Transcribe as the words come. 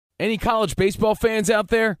Any college baseball fans out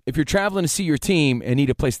there? If you're traveling to see your team and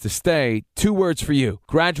need a place to stay, 2 words for you: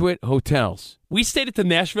 Graduate Hotels. We stayed at the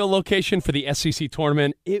Nashville location for the SEC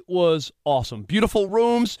tournament. It was awesome. Beautiful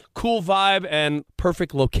rooms, cool vibe, and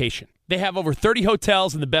perfect location. They have over 30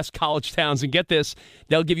 hotels in the best college towns, and get this,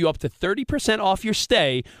 they'll give you up to 30% off your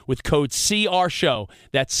stay with code CRSHOW.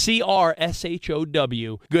 That's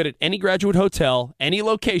CRSHOW. Good at any Graduate Hotel, any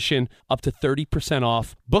location, up to 30%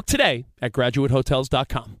 off. Book today at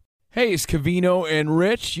graduatehotels.com. Hey, it's Covino and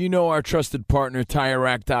Rich. You know our trusted partner,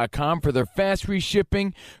 TireRack.com, for their fast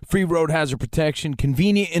reshipping, free road hazard protection,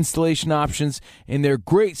 convenient installation options, and their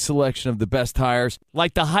great selection of the best tires,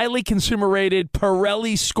 like the highly consumer-rated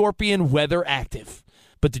Pirelli Scorpion Weather Active.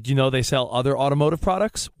 But did you know they sell other automotive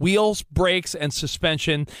products? Wheels, brakes, and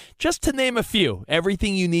suspension, just to name a few.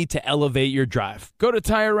 Everything you need to elevate your drive. Go to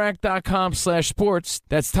TireRack.com/sports.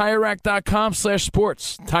 That's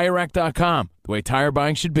TireRack.com/sports. TireRack.com, the way tire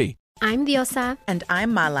buying should be. I'm Diosa. And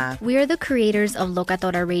I'm Mala. We are the creators of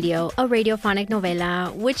Locatora Radio, a radiophonic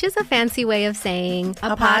novela, which is a fancy way of saying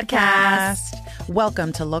a podcast.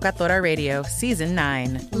 Welcome to Locatora Radio, Season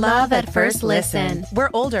 9. Love at first listen. We're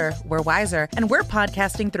older, we're wiser, and we're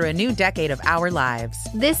podcasting through a new decade of our lives.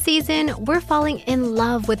 This season, we're falling in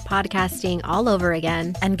love with podcasting all over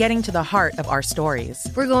again. And getting to the heart of our stories.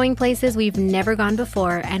 We're going places we've never gone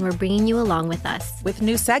before, and we're bringing you along with us. With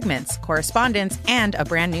new segments, correspondence, and a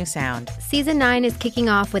brand new sound. Season 9 is kicking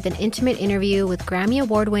off with an intimate interview with Grammy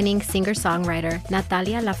Award-winning singer-songwriter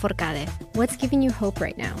Natalia Lafourcade. What's giving you hope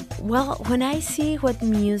right now? Well, when I see what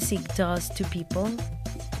music does to people,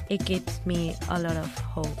 it gives me a lot of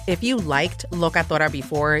hope. If you liked Locatora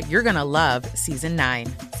before, you're going to love Season 9.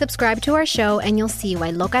 Subscribe to our show and you'll see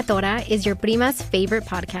why Locatora is your prima's favorite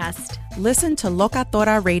podcast. Listen to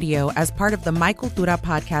Locatora Radio as part of the My Cultura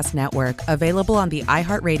Podcast Network, available on the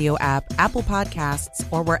iHeartRadio app, Apple Podcasts,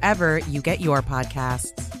 or wherever you get your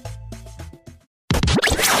podcasts.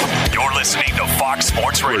 You're listening to Fox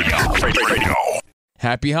Sports Radio.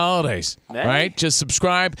 Happy holidays, right? Just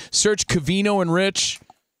subscribe, search Covino and Rich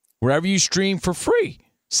wherever you stream for free.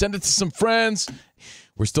 Send it to some friends.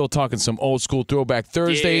 We're still talking some old school Throwback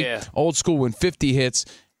Thursday, old school when 50 hits.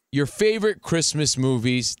 Your favorite Christmas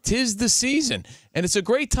movies. 'Tis the season. And it's a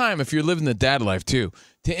great time if you're living the dad life, too,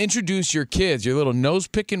 to introduce your kids, your little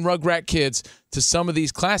nose-picking Rugrat kids, to some of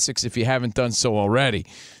these classics if you haven't done so already.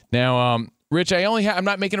 Now, Rich, I'm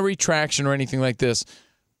not making a retraction or anything like this,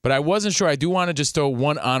 but I wasn't sure. I do want to just throw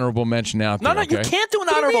one honorable mention out there. No, okay? you can't do an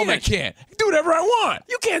honorable mention. I can't. I can do whatever I want.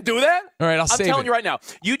 You can't do that. All right, I'm telling you right now.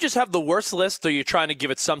 You just have the worst list, or you're trying to give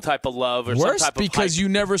it some type of love or some type of because hype. you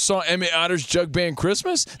never saw Emmett Otter's Jug Band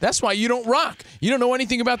Christmas? That's why you don't rock. You don't know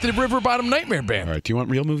anything about the River Bottom Nightmare Band. All right, do you want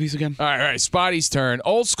real movies again? All right, Spotty's turn.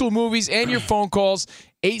 Old school movies and your phone calls,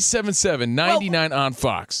 877-99 on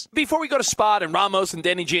Fox. Before we go to Spot and Ramos and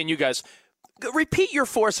Danny G and you guys, repeat your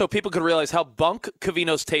four so people could realize how bunk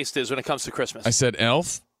Covino's taste is when it comes to Christmas. I said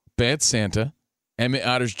Elf, Bad Santa, Emmett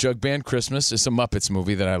Otter's Jug Band Christmas is a Muppets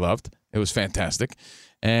movie that I loved. It was fantastic.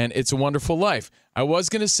 And It's a Wonderful Life. I was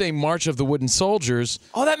going to say March of the Wooden Soldiers.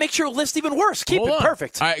 Oh, that makes your list even worse. Keep it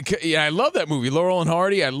perfect. I love that movie. Laurel and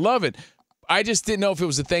Hardy, I love it. I just didn't know if it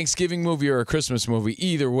was a Thanksgiving movie or a Christmas movie.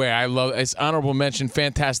 Either way, I love it. It's honorable mention,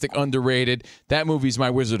 fantastic, underrated. That movie's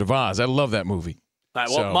my Wizard of Oz. I love that movie. All right,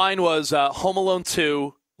 well, mine was Home Alone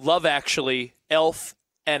 2, Love Actually, Elf,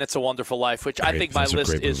 and It's a Wonderful Life, which I think my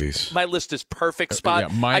list is perfect. Spot.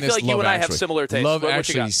 I feel like you and I have similar tastes. Love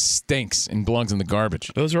Actually stinks and belongs in the garbage.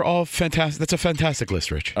 Those are all fantastic. That's a fantastic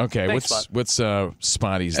list, Rich. Okay, thanks, what's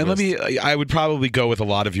Spotty's and list? I would probably go with a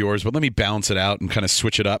lot of yours, but let me balance it out and kind of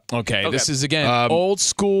switch it up. Okay. This is, again, old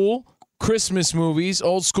school Christmas movies,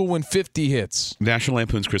 old school when 50 hits. National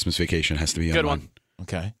Lampoon's Christmas Vacation has to be Good on one.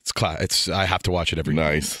 Okay. I have to watch it every year.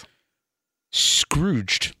 Nice.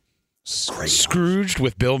 Scrooged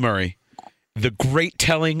with Bill Murray. The great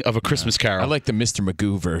telling of A Christmas Carol. I like the Mr.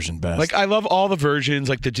 Magoo version best. Like, I love all the versions,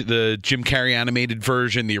 like the Jim Carrey animated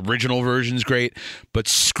version, the original version's great, but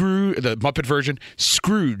the Muppet version,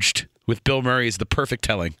 Scrooged with Bill Murray is the perfect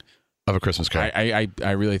telling of A Christmas Carol.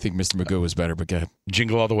 I really think Mr. Magoo was better, but go ahead.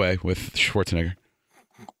 Jingle All the Way with Schwarzenegger.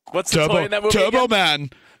 What's the toy in that movie Turbo again? Man.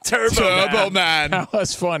 Turbo Man. That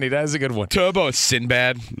was funny. That was a good one. Turbo.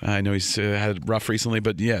 Sinbad. I know he's had it rough recently,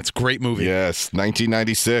 but yeah, it's a great movie. Yes,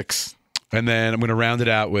 1996. And then I'm going to round it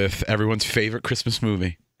out with everyone's favorite Christmas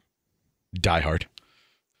movie, Die Hard.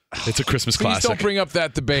 It's a Christmas classic. Please don't bring up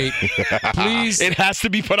that debate. Please. It has to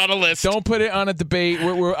be put on a list. Don't put it on a debate.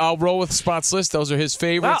 I'll roll with Spot's list. Those are his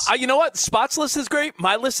favorites. Well, you know what? Spot's list is great.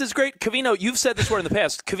 My list is great. Covino, you've said this word in the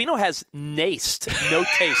past. Covino has no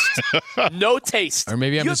taste. No taste. Or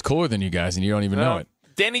maybe I'm just cooler than you guys and you don't even know it.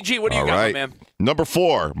 Danny G, what do you All got, right. man? Number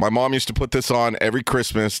 4. My mom used to put this on every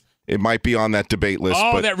Christmas. It might be on that debate list.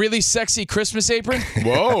 Oh, but that really sexy Christmas apron?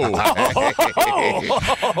 Whoa.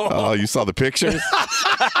 Oh, you saw the pictures?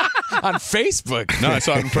 On Facebook. No, I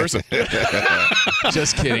saw it in person.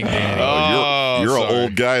 Just kidding, Danny. You're an sorry.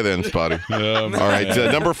 old guy then, Spotty. All right,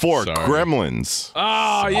 number 4, Sorry. Gremlins.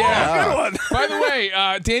 Oh, yeah. Good one. By the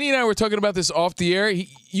way, Danny and I were talking about this off the air.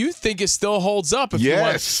 You think it still holds up? If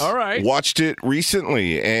Yes. You want. All right. Watched it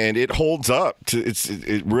recently, and it holds up.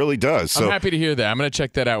 It really does. So I'm happy to hear that. I'm going to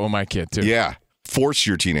check that out with my kid, too. yeah, force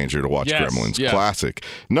your teenager to watch Yes, Gremlins. yes. Classic.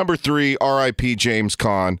 Number 3, R.I.P. James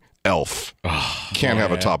Caan. Elf. Can't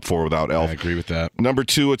have a top 4 without Elf. I agree with that. Number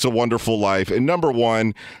 2, It's a Wonderful Life. And number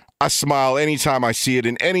 1, I smile anytime I see it,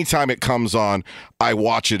 and anytime it comes on, I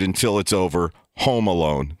watch it until it's over. Home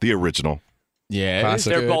Alone, the original. Yeah, it is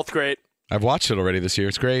Classic. They're good. both great. I've watched it already this year.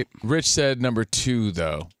 It's great. Rich said number 2,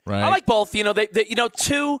 though, right? I like both. You know,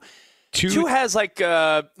 two has like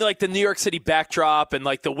the New York City backdrop and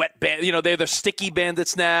like the wet band. You know, they're the sticky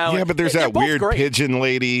bandits now. Yeah, but there's They're that both weird great. pigeon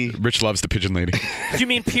lady. Rich loves the pigeon lady. Do you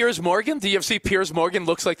mean Piers Morgan? Do you ever see Piers Morgan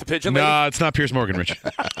looks like the pigeon lady? No, it's not Piers Morgan, Rich.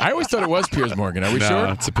 I always thought it was Piers Morgan. Are we no, sure?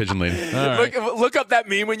 it's a pigeon lady. Look up that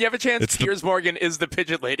meme when you have a chance. It's the- Piers Morgan is the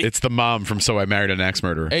pigeon lady. It's the mom from So I Married an Axe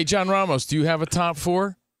Murderer. Hey, John Ramos, do you have a top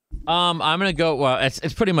 4? I'm gonna go. Well,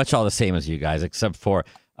 it's pretty much all the same as you guys, except for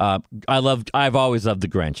I've always loved the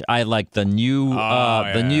Grinch. I like the new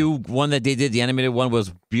the new one that they did. The animated one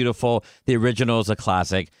was beautiful. The original is a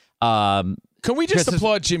classic. Can we just Christmas-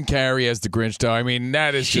 applaud Jim Carrey as the Grinch, though? I mean,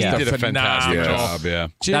 that is just Yeah. a He did a fantastic phenomenal job, yeah.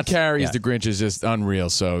 Jim That's- Carrey yeah. as the Grinch is just unreal.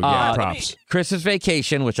 So, yeah, props. Christmas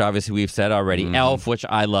Vacation, which obviously we've said already. Mm-hmm. Elf, which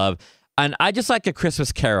I love, and I just like A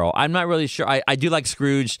Christmas Carol. I'm not really sure. I do like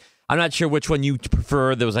Scrooge. I'm not sure which one you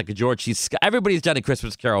prefer. There was like a George C. Scott. Everybody's done a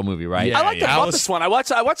Christmas Carol movie, right? Yeah. I like the Alice- Muppets one. I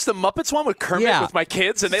watched the Muppets one with Kermit Yeah. with my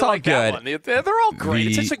kids, and they It's all like that good. one. They're all great.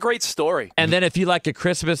 It's The- just a great story. And then if you like A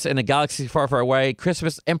Christmas in a Galaxy Far, Far Away,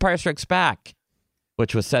 Christmas Empire Strikes Back,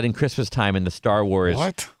 which was set in Christmas time in the Star Wars.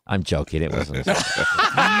 What? I'm joking. It wasn't.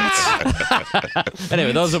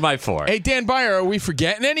 Anyway, those are my 4. Hey, Dan Byer, are we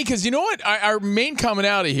forgetting any? Because you know what? Our main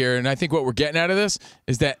commonality here, and I think what we're getting out of this,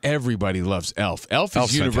 is that everybody loves Elf. Elf is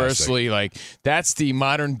Elf's universally, like, that's the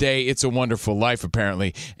modern day It's a Wonderful Life,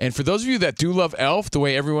 apparently. And for those of you that do love Elf, the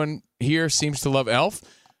way everyone here seems to love Elf,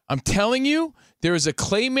 I'm telling you, there is a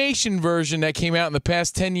claymation version that came out in the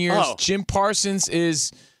past 10 years. Oh. Jim Parsons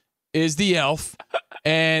is the elf.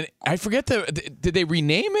 And I forget did they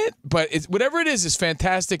rename it? But whatever it is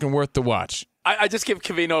fantastic and worth the watch. I just give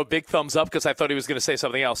Covino a big thumbs up because I thought he was going to say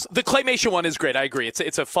something else. The claymation one is great. I agree.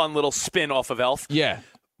 It's a fun little spin off of Elf. Yeah.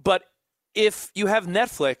 But if you have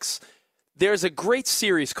Netflix, there's a great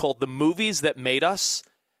series called The Movies That Made Us,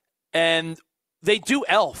 and they do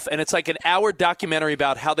Elf, and it's like an hour documentary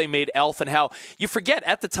about how they made Elf and how you forget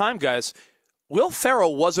at the time, guys. Will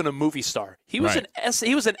Ferrell wasn't a movie star. He was Right.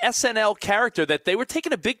 he was an SNL character that they were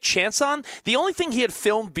taking a big chance on. The only thing he had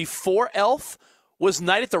filmed before Elf was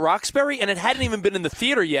Night at the Roxbury, and it hadn't even been in the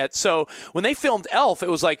theater yet. So when they filmed Elf, it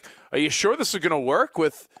was like, are you sure this is going to work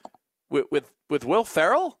with Will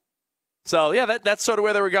Ferrell? So yeah, that's sort of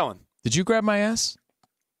where they were going. Did you grab my ass?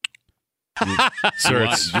 Sir,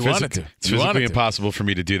 You wanted to. It's You wanted physically to. impossible for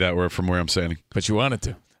me to do that from where I'm standing. But you wanted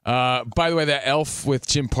to. By the way, that Elf with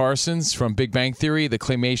Jim Parsons from Big Bang Theory, the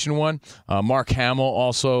claymation one, Mark Hamill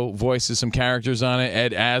also voices some characters on it,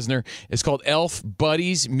 Ed Asner. It's called Elf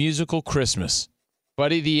Buddy's Musical Christmas.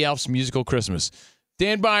 Buddy the Elf's Musical Christmas.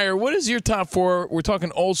 Dan Byer, what is your top 4? We're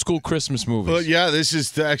talking old school Christmas movies. Well, yeah, this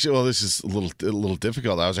is a little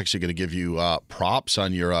difficult. I was actually going to give you props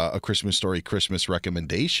on your A Christmas Story Christmas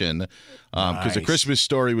recommendation because A Nice. Christmas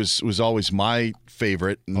Story was always my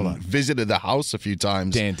favorite. And visited the house a few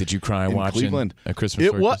times. Dan, did you cry in watching Cleveland. A Christmas It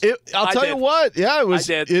Story? was. I'll I tell did. you what. Yeah, it was.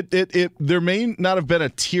 I did. It. There may not have been a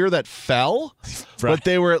tear that fell, Right. but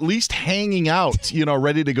they were at least hanging out,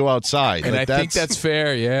 ready to go outside. And Like, I think that's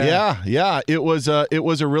fair, yeah. Yeah. It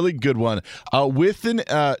was a really good one. With an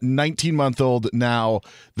 19-month-old now,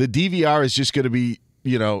 the DVR is just going to be,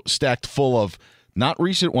 stacked full of not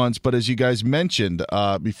recent ones, but as you guys mentioned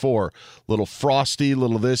before, little Frosty,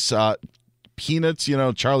 little this, Peanuts,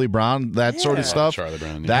 Charlie Brown, that sort of stuff. Charlie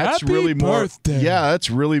Brown, yeah. That's Happy really more. birthday. Yeah,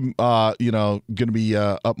 that's really, going to be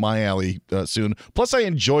up my alley soon. Plus, I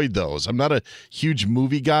enjoyed those. I'm not a huge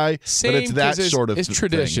movie guy, Same, but it's that 'cause sort of it's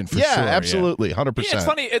tradition thing. for sure, Yeah, yeah. absolutely, 100%. Yeah, it's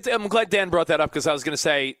funny. I'm glad Dan brought that up because I was going to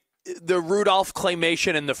say the Rudolph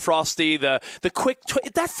claymation and the Frosty, the quick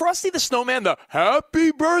that Frosty the Snowman, the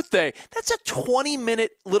Happy Birthday. That's a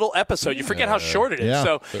 20-minute little episode. You forget how short it is. Yeah.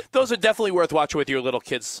 So those are definitely worth watching with your little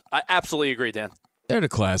kids. I absolutely agree, Dan. They're the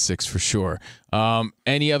classics for sure.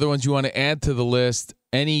 Any other ones you want to add to the list?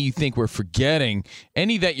 Any you think we're forgetting?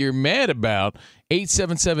 Any that you're mad about?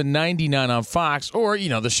 877-99 on Fox. Or,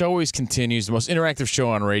 the show always continues. The most interactive show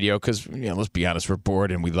on radio because, let's be honest, we're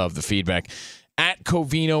bored and we love the feedback. At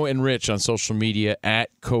Covino and Rich on social media. At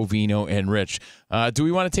Covino and Rich. Do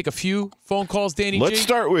we want to take a few phone calls, Danny G? Let's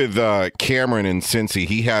start with Cameron in Cincy.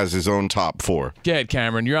 He has his own top 4. Go ahead,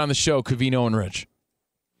 Cameron. You're on the show, Covino and Rich.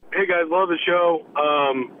 Hey, guys. Love the show.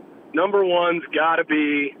 Number 1's got to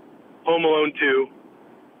be Home Alone 2.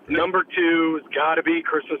 Number 2's got to be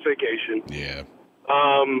Christmas Vacation. Yeah.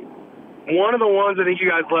 One of the ones I think you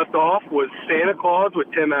guys left off was Santa Claus with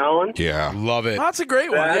Tim Allen. Yeah. Love it. That's a great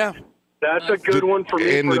one, yeah. That's a good one for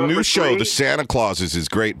me. And for the new show, 3. The Santa Clauses, is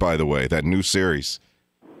great, by the way, that new series.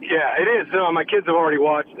 Yeah, it is. No, my kids have already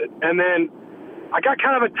watched it. And then I got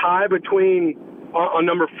kind of a tie between on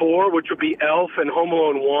number 4, which would be Elf and Home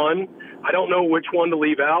Alone 1. I don't know which one to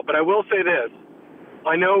leave out, but I will say this.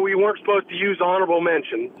 I know we weren't supposed to use honorable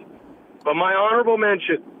mentions, but my honorable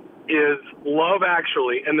mention is Love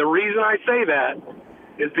Actually. And the reason I say that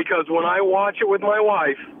is because when I watch it with my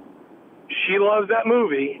wife, she loves that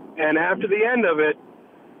movie, and after the end of it,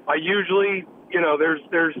 I usually,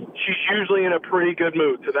 she's usually in a pretty good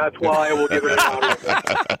mood, so that's why I will give it an honor.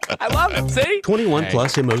 I love it. See? 21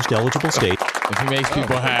 plus in most eligible states. If it makes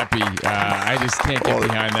people happy, I just can't get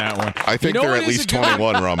behind that one. I think they're at least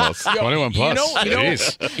 21, Ramos. 21 plus.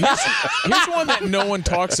 Here's one that no one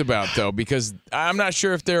talks about, though, because I'm not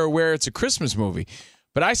sure if they're aware it's a Christmas movie.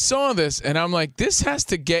 But I saw this, and I'm like, this has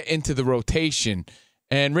to get into the rotation.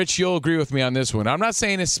 And, Rich, you'll agree with me on this one. I'm not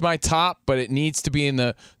saying it's my top, but it needs to be in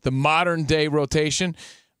the modern-day rotation.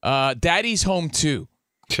 Daddy's Home 2.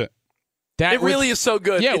 It really is so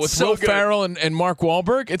good. Yeah, it's with so Will good. Ferrell and Mark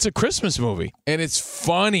Wahlberg. It's a Christmas movie, and it's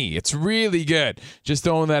funny. It's really good. Just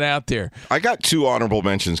throwing that out there. I got 2 honorable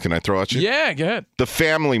mentions. Can I throw at you? Yeah, go ahead. The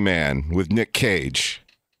Family Man with Nick Cage.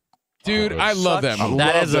 Dude, I love that movie.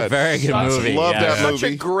 That is a very good movie. Love that Such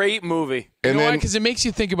movie. a great movie. You know why? Because it makes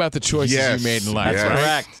you think about the choices you made in life. That's right?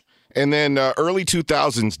 correct. And then early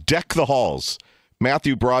 2000s, Deck the Halls.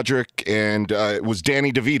 Matthew Broderick and it was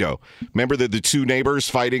Danny DeVito. Remember the 2 neighbors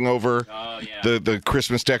fighting over the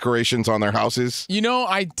Christmas decorations on their houses?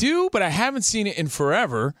 I do, but I haven't seen it in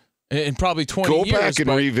forever. In probably 20 Go years. back and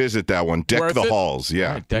revisit that one. Deck the Halls,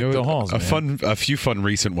 yeah. Right, Deck the Halls, man. A few fun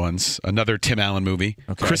recent ones. Another Tim Allen movie,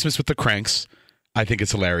 Christmas with the Cranks. I think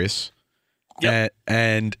it's hilarious. Yep.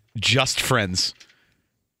 And Just Friends,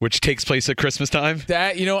 which takes place at Christmas time.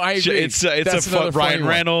 That I agree. It's a fun Ryan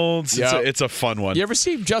Reynolds. Yep. It's a fun one. You ever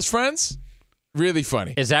see Just Friends? Really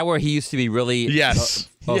funny. Is that where he used to be really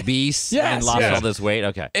obese and lost all this weight?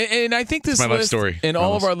 Okay. And I think this my life list story. and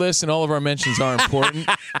all of our lists and all of our mentions are important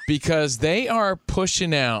because they are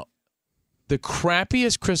pushing out the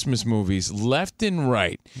crappiest Christmas movies left and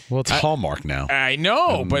right. Well, it's Hallmark now. I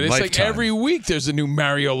know, but it's like Lifetime. every week there's a new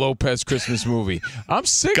Mario Lopez Christmas movie. I'm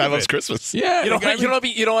sick Guy of it. loves Christmas. Yeah. You don't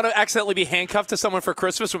want to accidentally be handcuffed to someone for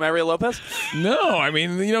Christmas with Mario Lopez? No, I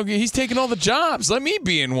mean, he's taking all the jobs. Let me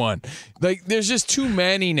be in one. Like, there's just too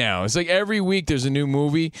many now. It's like every week there's a new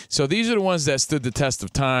movie. So these are the ones that stood the test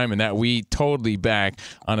of time and that we totally back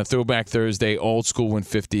on a Throwback Thursday, old school when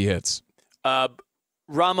 50 hits.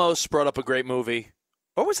 Ramos brought up a great movie.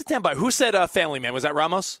 What was it Dan by? Who said Family Man? Was that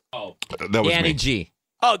Ramos? Oh, that was Danny me. G.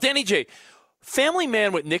 Oh, Danny G. Family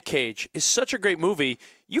Man with Nick Cage is such a great movie.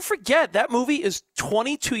 You forget that movie is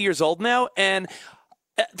 22 years old now, and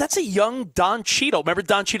that's a young Don Cheadle. Remember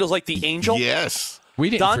Don Cheadle's like the angel? Yes. We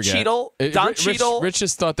didn't Don forget. Cheadle. Rich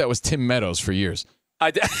just thought that was Tim Meadows for years. I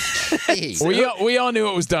did. We all knew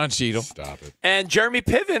it was Don Cheadle. Stop it. And Jeremy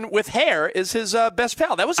Piven with hair is his best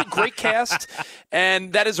pal. That was a great cast,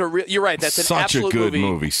 and that is you're right. That's an Such a absolute good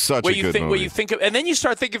movie. Such where a you good think, movie. Where you think of, and then you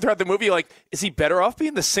start thinking throughout the movie, like, is he better off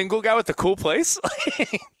being the single guy with the cool place?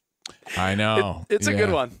 I know. It's a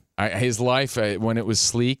good one. His life when it was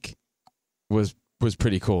sleek was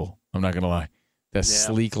pretty cool. I'm not gonna lie. That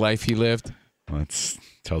sleek life he lived. Well, that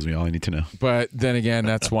tells me all I need to know. But then again,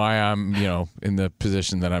 that's why I'm in the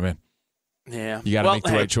position that I'm in. Yeah, you got to make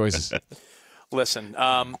the right choices. Listen,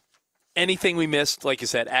 anything we missed, like you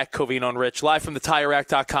said, at Covino and Rich, live from the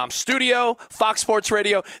TireRack.com studio, Fox Sports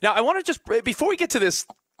Radio. Now, I want to just, before we get to this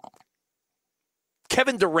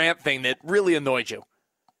Kevin Durant thing that really annoyed you,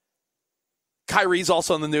 Kyrie's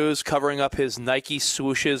also in the news covering up his Nike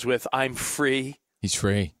swooshes with "I'm free." He's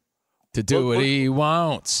free to do what he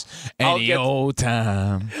wants any old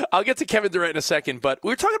time. I'll get to Kevin Durant in a second, but we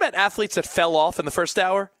were talking about athletes that fell off in the first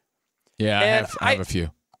hour. Yeah, I have a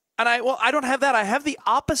few. And I don't have that. I have the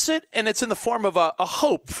opposite, and it's in the form of a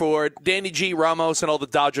hope for Danny G, Ramos, and all the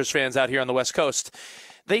Dodgers fans out here on the West Coast.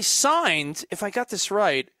 They signed, if I got this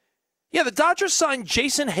right, the Dodgers signed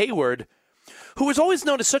Jason Hayward, who was always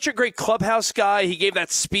known as such a great clubhouse guy. He gave that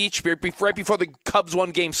speech right before the Cubs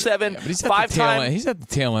won Game 7. But he's at the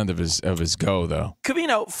tail end of his go, though.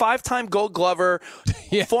 Covino, 5-time Gold Glover,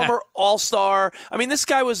 former All-Star. I mean, this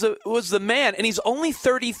guy was the man, and he's only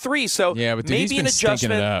 33, so but dude, maybe an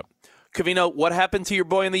adjustment. Covino, what happened to your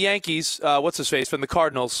boy in the Yankees? What's his face from the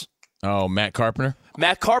Cardinals? Oh, Matt Carpenter?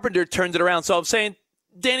 Matt Carpenter turned it around. So I'm saying,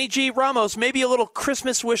 Danny G, Ramos, maybe a little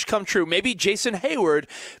Christmas wish come true. Maybe Jason Hayward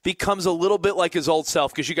becomes a little bit like his old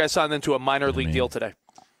self because you guys signed into a minor league deal today.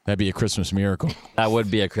 That'd be a Christmas miracle. That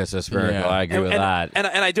would be a Christmas miracle. I agree with that. And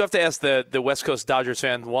I do have to ask the West Coast Dodgers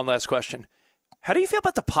fan one last question. How do you feel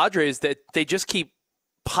about the Padres that they just keep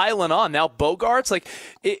piling on? Now Bogarts,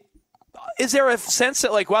 is there a sense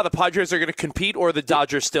that wow, the Padres are going to compete, or are the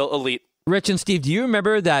Dodgers still elite? Rich and Steve, do you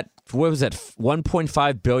remember that, what was that,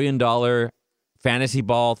 $1.5 billion fantasy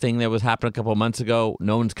ball thing that was happening a couple of months ago?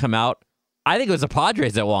 No one's come out. I think it was the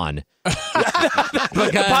Padres that won.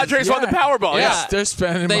 The Padres won the Powerball. Yeah, they're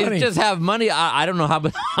spending money. They just have money. I don't know how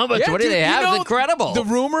much money they have. It's incredible. The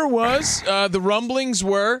rumor was, the rumblings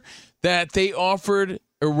were that they offered,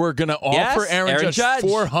 or were going to offer Aaron Judge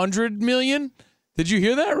 $400 million. Did you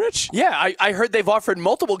hear that, Rich? Yeah, I heard they've offered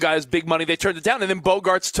multiple guys big money. They turned it down, and then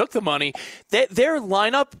Bogarts took the money. Their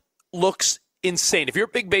lineup looks insane. If you're a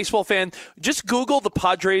big baseball fan, just Google the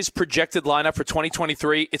Padres' projected lineup for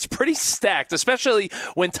 2023. It's pretty stacked, especially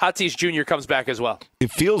when Tatis Jr. comes back as well.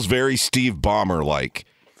 It feels very Steve Ballmer-like.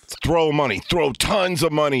 Throw tons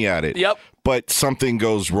of money at it. Yep. But something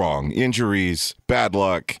goes wrong. Injuries, bad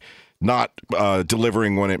luck, not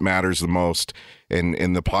delivering when it matters the most. And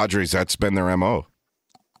in the Padres, that's been their MO.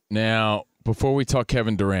 Now, before we talk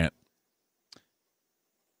Kevin Durant,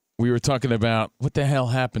 we were talking about what the hell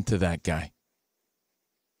happened to that guy.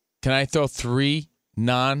 Can I throw 3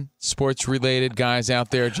 non-sports related guys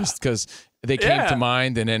out there just because they came to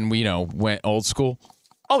mind and then we went old school?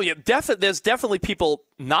 Oh yeah, there's definitely people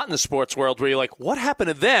not in the sports world where you're like, what happened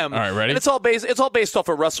to them? All right, ready? And it's all based off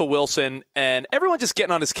of Russell Wilson, and everyone just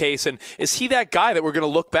getting on his case. And is he that guy that we're going to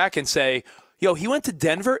look back and say, yo, he went to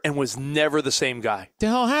Denver and was never the same guy? The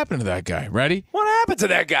hell happened to that guy? Ready? What happened to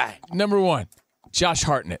that guy? Number 1, Josh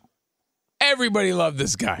Hartnett. Everybody loved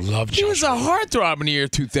this guy. He was a heartthrob in the year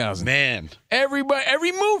 2000. Man. Every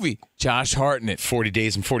movie. Josh Hartnett. 40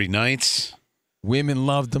 Days and 40 Nights. Women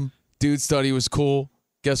loved him. Dudes thought he was cool.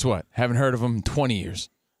 Guess what? Haven't heard of him in 20 years.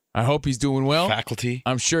 I hope he's doing well. Faculty.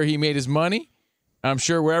 I'm sure he made his money. I'm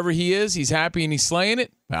sure wherever he is, he's happy and he's slaying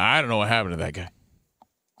it. I don't know what happened to that guy.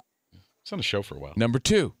 It's on the show for a while. Number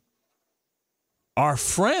 2, our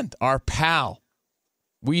friend, our pal.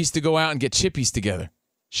 We used to go out and get chippies together.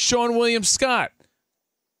 Sean William Scott.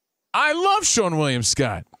 I love Sean William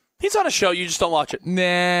Scott. He's on a show. You just don't watch it.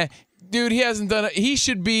 Nah. Dude, he hasn't done it. He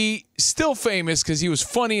should be still famous because he was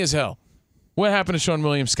funny as hell. What happened to Sean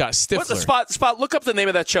William Scott? Stifler. What's the spot? Look up the name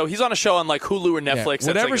of that show. He's on a show on Hulu or Netflix. Yeah,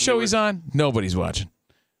 whatever show he's on, nobody's watching.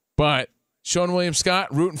 But Sean William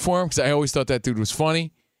Scott, rooting for him because I always thought that dude was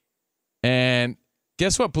funny. And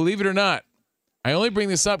guess what? Believe it or not, I only bring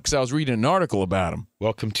this up because I was reading an article about him.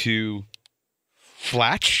 Welcome to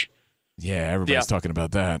Flatch. Yeah, everybody's talking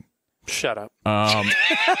about that. Shut up.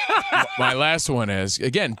 My last one is,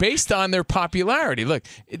 again, based on their popularity. Look,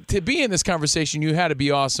 to be in this conversation, you had to be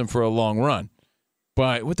awesome for a long run.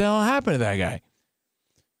 But what the hell happened to that guy?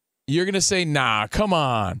 You're going to say, nah, come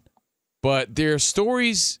on. But there are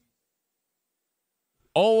stories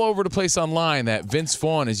all over the place online that Vince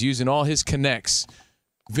Vaughn is using all his connects.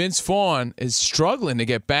 Vince Vaughn is struggling to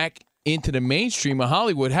get back into the mainstream of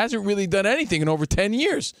Hollywood. Hasn't really done anything in over 10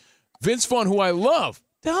 years. Vince Vaughn, who I love.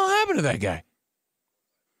 The hell happened to that guy?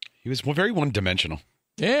 He was very one-dimensional.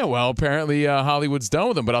 Yeah, well, apparently Hollywood's done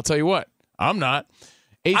with him. But I'll tell you what, I'm not.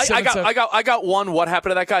 I got one. What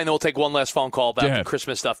happened to that guy? And then we'll take one last phone call about the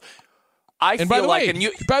Christmas stuff. By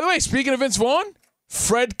the way, speaking of Vince Vaughn,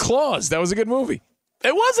 Fred Claus. That was a good movie.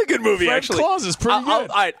 It was a good movie, actually. Fred Claus is pretty good. All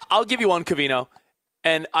right, I'll give you one, Covino.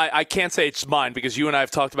 And I can't say it's mine because you and I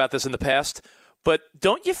have talked about this in the past. But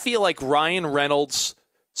don't you feel like Ryan Reynolds'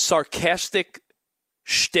 sarcastic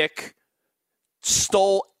shtick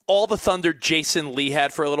stole all the thunder Jason Lee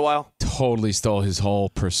had for a little while? Totally stole his whole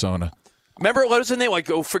persona. Remember, what was his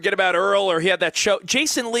name? Forget About Earl, or he had that show.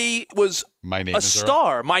 Jason Lee was a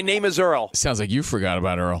star. My Name is Earl. Sounds like you forgot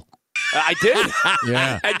about Earl. I did.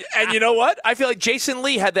 Yeah. And you know what? I feel like Jason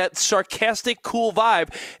Lee had that sarcastic, cool vibe.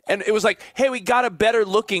 And it was like, hey, we got a better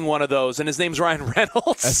looking one of those. And his name's Ryan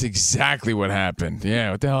Reynolds. That's exactly what happened.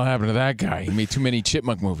 Yeah, what the hell happened to that guy? He made too many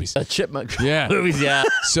Chipmunk movies. Chipmunk Yeah. movies, yeah.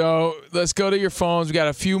 So let's go to your phones. We got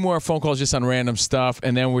a few more phone calls just on random stuff.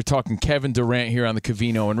 And then we're talking Kevin Durant here on the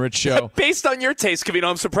Covino and Rich Show. Based on your taste, Covino,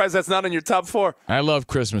 I'm surprised that's not in your top 4. I love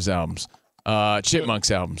Christmas albums. Chipmunks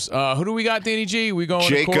albums. Who do we got, Danny G? We going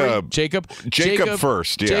Jacob. to Corey? Jacob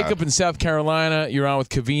first, yeah. Jacob in South Carolina. You're on with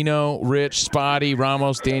Covino, Rich, Spotty,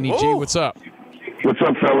 Ramos, Danny G. What's up? What's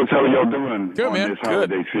up, fellas? How are y'all doing Good, on man. this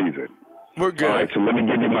holiday season? We're good. All right, so let me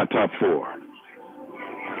give you my top 4.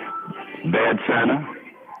 Bad Santa.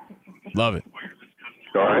 Love it.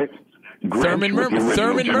 All right. Grinch Thurman with the original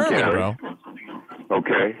Merman, Jim Carrey. bro.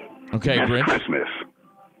 Okay. Okay, This Grinch. Christmas.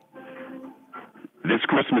 This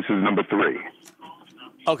Christmas is number 3.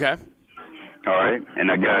 Okay. All right. And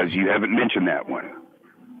now, guys, you haven't mentioned that one.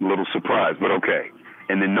 A little surprise, but okay.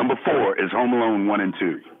 And then number 4 is Home Alone 1 and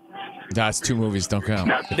 2. That's 2 movies. Don't count.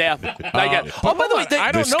 Yeah. Oh, by the way,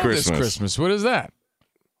 I don't know this Christmas. What is that?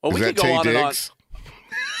 Well, we Is could that go Taye on and on. Diggs?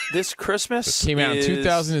 This Christmas Came out in is-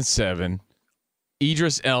 2007.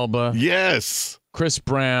 Idris Elba. Yes. Chris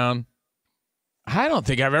Brown. I don't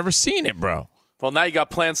think I've ever seen it, bro. Well, now you got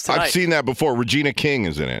plans tonight. I've seen that before. Regina King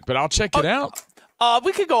is in it. But I'll check it out.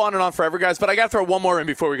 We could go on and on forever, guys, but I got to throw one more in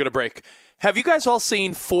before we go to break. Have you guys all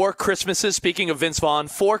seen 4 Christmases, speaking of Vince Vaughn,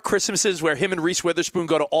 4 Christmases where him and Reese Witherspoon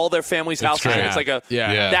go to all their family's houses? great. And it's like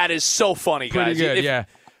Yeah. that is so funny, Pretty guys. good, If- yeah.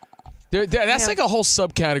 That's like a whole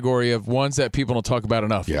subcategory of ones that people don't talk about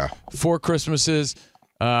enough. Yeah. 4 Christmases,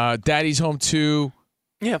 Daddy's Home 2,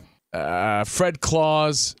 Fred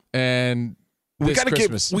Claus, and We this gotta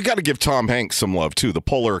Christmas. we gotta give Tom Hanks some love too. The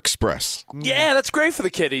Polar Express. Yeah, that's great for the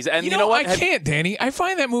kiddies. And you know what? I can't, Danny. I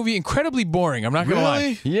find that movie incredibly boring. I'm not going to lie.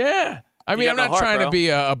 Really? Yeah. I mean, You I'm got not no heart, trying bro. to be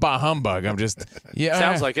a bah humbug. I'm just,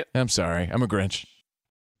 Sounds like it. I'm sorry. I'm a Grinch.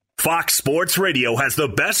 Fox Sports Radio has the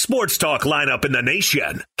best sports talk lineup in the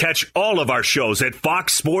nation. Catch all of our shows at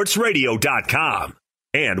foxsportsradio.com.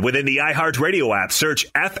 And within the iHeartRadio app, search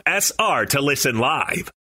FSR to listen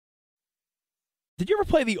live. Did you ever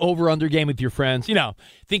play the over-under game with your friends? You know,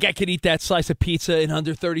 think I could eat that slice of pizza in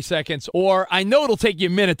under 30 seconds? Or I know it'll take you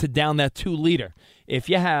a minute to down that 2-liter. If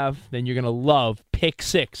you have, then you're going to love Pick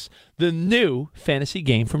 6, the new fantasy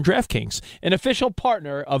game from DraftKings, an official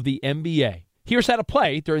partner of the NBA. Here's how to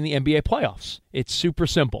play during the NBA playoffs. It's super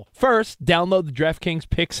simple. First, download the DraftKings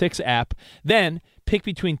Pick 6 app. Then, pick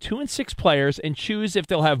between 2 and 6 players and choose if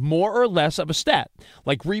they'll have more or less of a stat,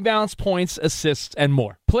 like rebounds, points, assists, and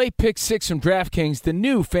more. Play Pick 6 from DraftKings, the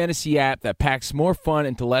new fantasy app that packs more fun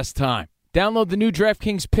into less time. Download the new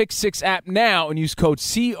DraftKings Pick 6 app now and use code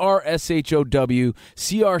CRSHOW,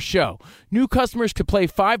 CRSHOW. New customers could play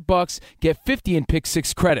 $5, get 50 in Pick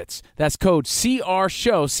 6 credits. That's code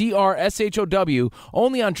CRSHOW, CRSHOW,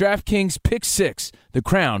 only on DraftKings Pick 6. The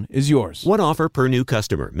crown is yours. One offer per new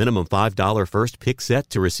customer. Minimum $5 first pick set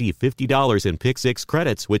to receive $50 in Pick 6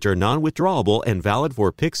 credits, which are non-withdrawable and valid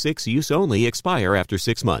for Pick 6 use only. Expire after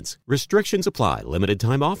 6 months. Restrictions apply. Limited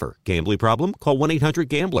time offer. Gambling problem? Call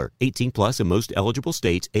 1-800-GAMBLER. 18 plus in most eligible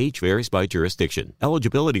states. Age varies by jurisdiction.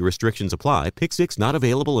 Eligibility restrictions apply. Pick 6 not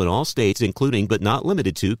available in all states, including but not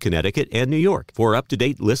limited to Connecticut and New York. For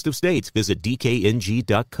up-to-date list of states, visit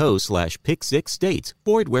dkng.co/pick6states.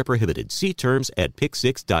 Void where prohibited. See terms at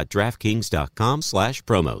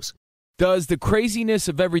pick6.draftkings.com/promos. Does the craziness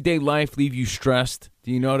of everyday life leave you stressed?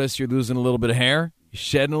 Do you notice you're losing a little bit of hair? You're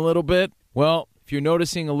shedding a little bit? Well, if you're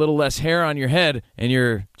noticing a little less hair on your head and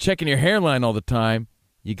you're checking your hairline all the time,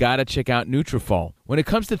 you got to check out Nutrafol. When it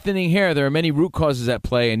comes to thinning hair, there are many root causes at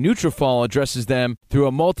play, and Nutrafol addresses them through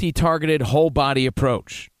a multi-targeted whole-body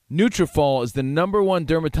approach. Nutrafol is the #1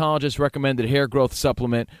 dermatologist-recommended hair growth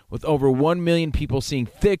supplement, with over 1 million people seeing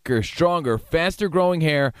thicker, stronger, faster-growing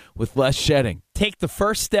hair with less shedding. Take the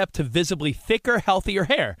first step to visibly thicker, healthier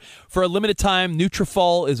hair. For a limited time,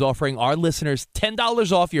 Nutrafol is offering our listeners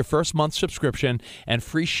 $10 off your first month subscription and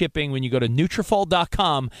free shipping when you go to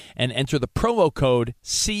Nutrafol.com and enter the promo code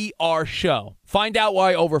CRSHOW. Find out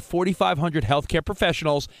why over 4,500 healthcare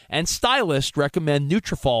professionals and stylists recommend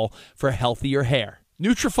Nutrafol for healthier hair.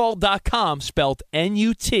 Nutrafol.com, spelled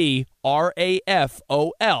Nutrafol.com,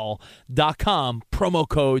 promo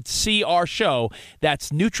code CRSHOW. That's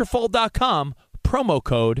Nutrafol.com, promo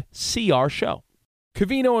code CRSHOW.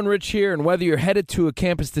 Covino and Rich here, and whether you're headed to a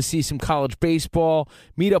campus to see some college baseball,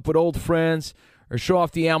 meet up with old friends, or show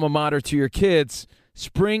off the alma mater to your kids,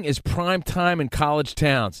 spring is prime time in college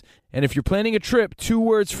towns. And if you're planning a trip, 2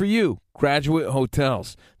 words for you: Graduate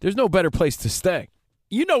Hotels. There's no better place to stay.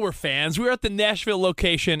 You know we're fans. We were at the Nashville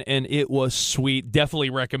location, and it was sweet. Definitely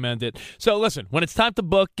recommend it. So listen, when it's time to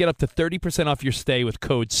book, get up to 30% off your stay with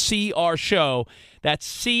code CRSHOW. That's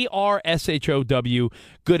CRSHOW.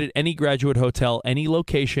 Good at any Graduate Hotel, any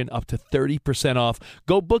location, up to 30% off.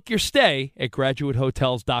 Go book your stay at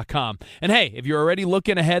graduatehotels.com. And hey, if you're already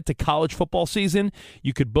looking ahead to college football season,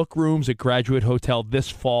 you could book rooms at Graduate Hotel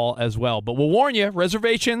this fall as well. But we'll warn you,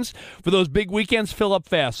 reservations for those big weekends fill up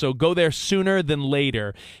fast, so go there sooner than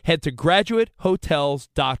later. Head to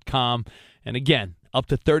graduatehotels.com. And again, up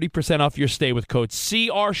to 30% off your stay with code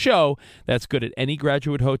CRSHOW. That's good at any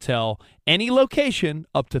Graduate Hotel, any location,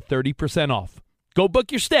 up to 30% off. Go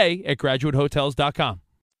book your stay at graduatehotels.com.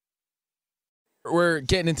 We're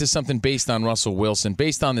getting into something based on Russell Wilson,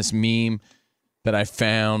 based on this meme that I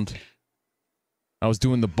found. I was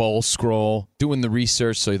doing the bowl scroll, doing the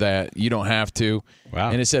research so that you don't have to.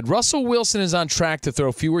 Wow. And it said, Russell Wilson is on track to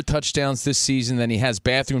throw fewer touchdowns this season than he has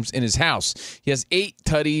bathrooms in his house. He has 8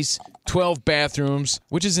 tutties, 12 bathrooms,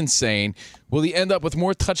 which is insane. Will he end up with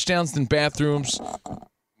more touchdowns than bathrooms?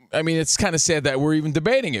 I mean, it's kind of sad that we're even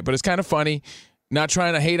debating it, but it's kind of funny. Not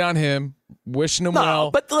trying to hate on him, wishing him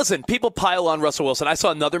well. But listen, people pile on Russell Wilson. I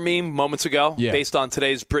saw another meme moments ago based on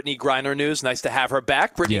today's Brittany Griner news. Nice to have her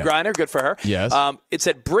back. Brittany Griner, good for her. Yes. It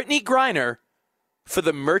said, Brittany Griner for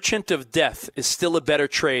the Merchant of Death is still a better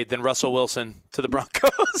trade than Russell Wilson to the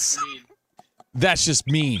Broncos. That's just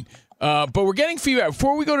mean. But we're getting feedback.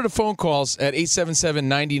 Before we go to the phone calls at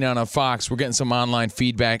 877-99 on Fox, we're getting some online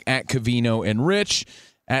feedback at Covino and Rich,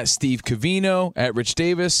 at Steve Covino, at Rich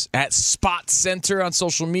Davis, at Spot Center on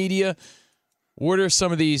social media. What are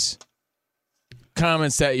some of these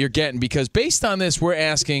comments that you're getting? Because based on this, we're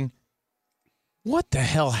asking, what the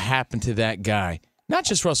hell happened to that guy? Not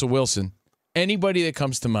just Russell Wilson. Anybody that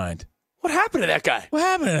comes to mind. What happened to that guy? What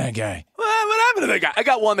happened to that guy? What happened to that guy? I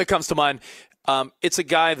got one that comes to mind. It's a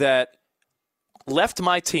guy that left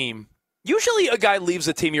my team. Usually a guy leaves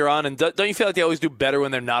the team you're on, and don't you feel like they always do better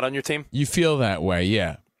when they're not on your team? You feel that way,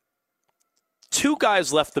 yeah. 2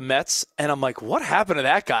 guys left the Mets, and I'm like, what happened to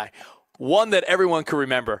that guy? One that everyone can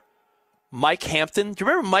remember, Mike Hampton. Do you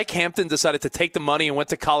remember Mike Hampton decided to take the money and went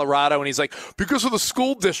to Colorado, and he's like, because of the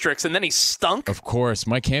school districts, and then he stunk? Of course.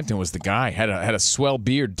 Mike Hampton was the guy. Had a swell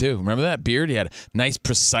beard, too. Remember that beard? He had a nice,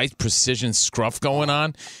 precise, precision scruff going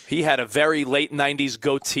on. He had a very late 90s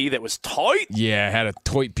goatee that was tight. Yeah, had a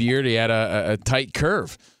tight beard. He had a tight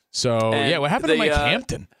curve. So, And what happened to Mike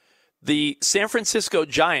Hampton? The San Francisco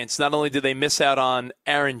Giants, not only did they miss out on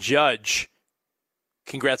Aaron Judge,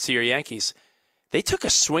 congrats to your Yankees, they took a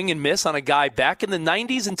swing and miss on a guy back in the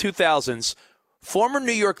 90s and 2000s. Former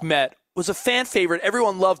New York Met, was a fan favorite.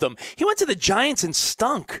 Everyone loved him. He went to the Giants and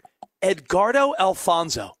stunk. Edgardo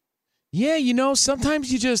Alfonso. Yeah,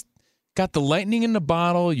 sometimes you just got the lightning in the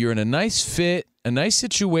bottle. You're in a nice fit, a nice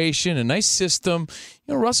situation, a nice system.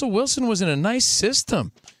 Russell Wilson was in a nice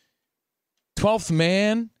system. 12th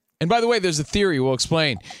man. And by the way, there's a theory we'll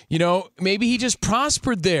explain. Maybe he just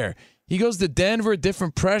prospered there. He goes to Denver,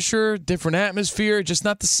 different pressure, different atmosphere, just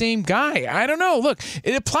not the same guy. I don't know. Look,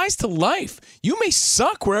 it applies to life. You may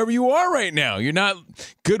suck wherever you are right now. You're not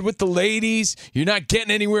good with the ladies. You're not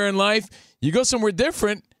getting anywhere in life. You go somewhere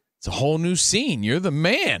different, it's a whole new scene. You're the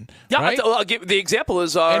man. Yeah, right? I'll give the example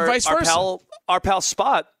is our pal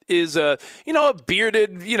Spot is a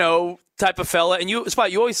bearded, type of fella. And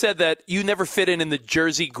Spot, you always said that you never fit in the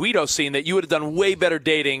Jersey Guido scene, that you would have done way better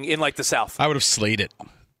dating in the South. I would have slayed it.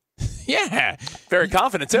 Yeah. Very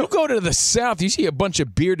confident, too. You go to the South, you see a bunch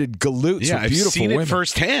of bearded galoots with beautiful I've seen women. it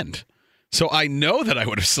firsthand. So I know that I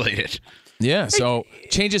would have slayed it. Yeah, so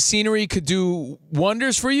change of scenery could do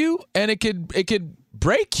wonders for you, and it could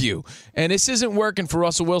break you. And this isn't working for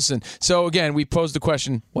Russell Wilson. So, again, we posed the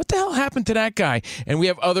question, what the hell happened to that guy? And we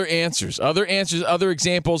have other answers, other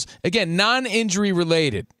examples. Again, non-injury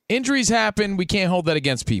related. Injuries happen. We can't hold that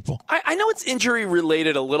against people. I know it's injury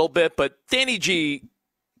related a little bit, but Danny G,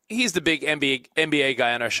 he's the big NBA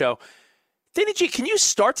guy on our show. Danny G, can you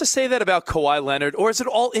start to say that about Kawhi Leonard, or is it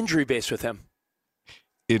all injury-based with him?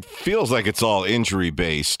 It feels like it's all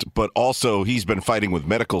injury-based, but also he's been fighting with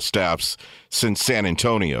medical staffs since San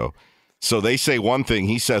Antonio. So they say one thing,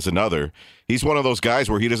 he says another. He's one of those guys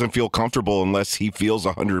where he doesn't feel comfortable unless he feels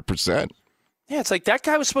 100%. Yeah, it's like that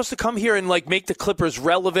guy was supposed to come here and make the Clippers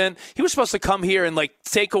relevant. He was supposed to come here and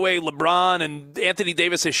take away LeBron and Anthony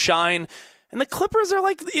Davis's shine. And the Clippers are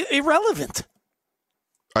irrelevant.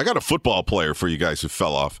 I got a football player for you guys who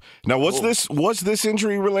fell off. Now, was this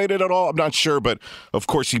injury related at all? I'm not sure, but of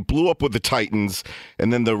course he blew up with the Titans,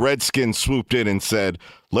 and then the Redskins swooped in and said,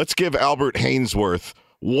 let's give Albert Hainsworth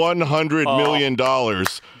 $100 million.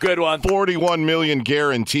 Good one. $41 million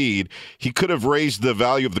guaranteed. He could have raised the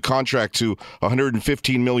value of the contract to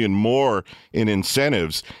 $115 million more in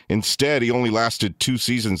incentives. Instead, he only lasted 2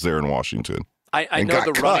 seasons there in Washington. I know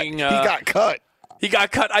the running. He got cut. He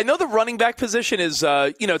got cut. I know the running back position is,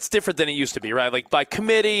 it's different than it used to be, right? Like by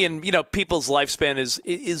committee, and people's lifespan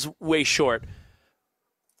is way short.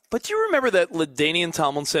 But do you remember that LaDainian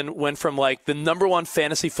Tomlinson went from like the number 1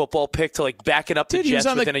 fantasy football pick to like backing up the Dude, he Jets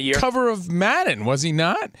was on within the a year? Cover of Madden, was he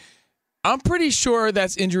not? I'm pretty sure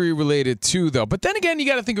that's injury related too, though. But then again, you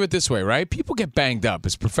got to think of it this way, right? People get banged up.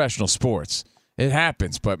 It's professional sports. It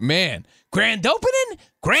happens. But man, grand opening,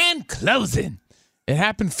 grand closing. It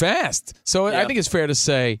happened fast. So I think it's fair to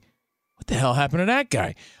say, what the hell happened to that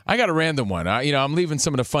guy? I got a random one. I'm leaving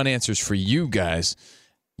some of the fun answers for you guys.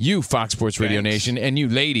 You, Fox Sports Radio Nation, and you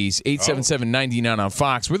ladies, 877-99 on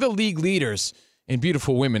Fox. We're the league leaders in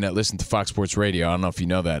beautiful women that listen to Fox Sports Radio. I don't know if you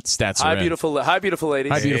know that. Stats are Hi, in. beautiful ladies. Hi, beautiful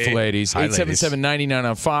ladies. 877-99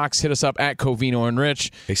 on Fox. Hit us up at Covino and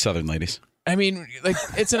Rich. Hey, Southern ladies. I mean, like,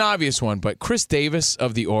 it's an obvious one, but Chris Davis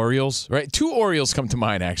of the Orioles, right? 2 Orioles come to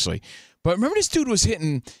mind, actually. But remember this dude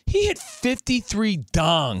he hit 53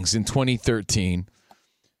 dongs in 2013,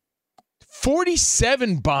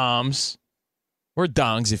 47 bombs. Or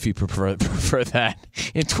dongs, if you prefer that.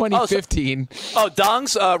 In 2015.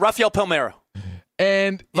 Dongs, Rafael Palmeiro.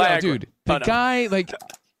 And, dude, the guy,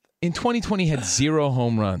 in 2020 had 0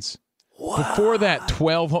 home runs. Wow. Before that,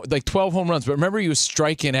 12 home runs. But remember, he was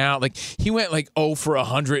striking out. Like, he went 0 for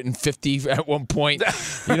 150 at one point.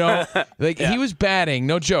 He was batting,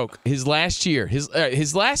 no joke, his last year,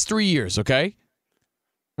 his last 3 years, okay?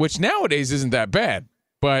 Which nowadays isn't that bad.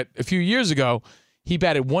 But a few years ago, he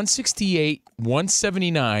batted 168,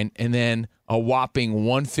 179, and then a whopping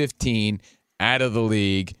 115 out of the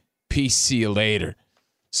league. Peace, see you later.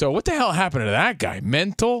 So what the hell happened to that guy?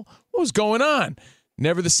 Mental? What was going on?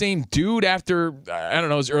 Never the same dude after,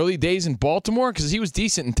 his early days in Baltimore? Because he was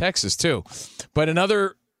decent in Texas, too. But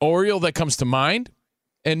another Oriole that comes to mind,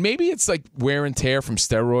 and maybe it's like wear and tear from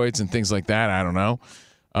steroids and things like that. I don't know.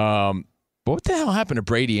 But what the hell happened to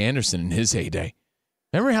Brady Anderson in his heyday?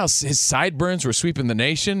 Remember how his sideburns were sweeping the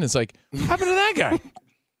nation? It's like, what happened to that guy?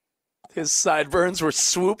 His sideburns were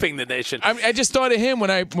swooping the nation. I just thought of him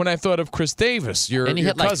when I thought of Chris Davis, your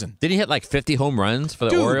cousin. Did he hit 50 home runs for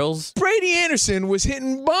the Orioles? Brady Anderson was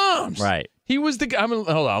hitting bombs. Right. He was the guy. Hold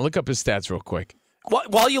on, I'll look up his stats real quick.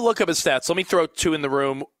 While you look up his stats, let me throw 2 in the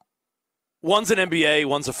room. One's an NBA,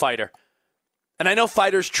 one's a fighter. And I know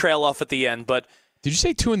fighters trail off at the end, but... Did you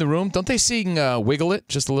say 2 in the room? Don't they sing Wiggle It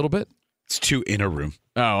just a little bit? It's 2 in a room.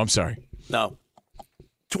 Oh, I'm sorry. No.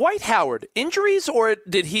 Dwight Howard, injuries, or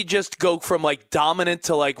did he just go from dominant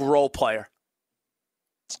to role player?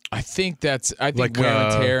 I think wear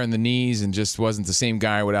and tear in the knees and just wasn't the same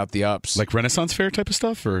guy without the ups. Like Renaissance Fair type of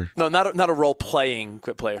stuff, or no, not a role playing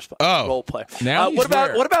player spot. Oh, role player. Now what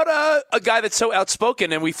about a guy that's so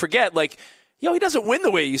outspoken and we forget he doesn't win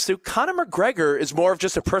the way he used to. Conor McGregor is more of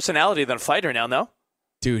just a personality than a fighter now. No.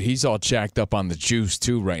 Dude, he's all jacked up on the juice,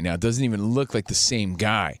 too, right now. Doesn't even look like the same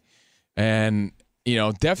guy. And,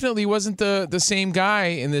 definitely wasn't the same guy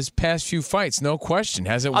in this past few fights. No question.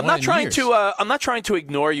 Hasn't won in years. I'm not trying to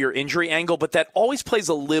ignore your injury angle, but that always plays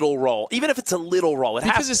a little role. Even if it's a little role,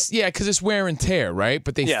 because it's wear and tear, right?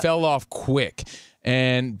 But they fell off quick.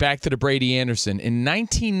 And back to the Brady Anderson. In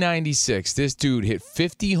 1996, this dude hit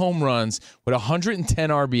 50 home runs with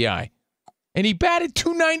 110 RBI. And he batted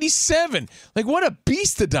 .297. What a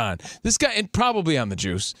beastodon. This guy, and probably on the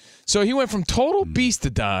juice. So he went from total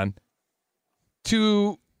beastodon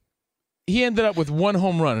to he ended up with 1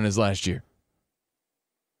 home run in his last year.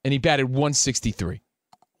 And he batted 163.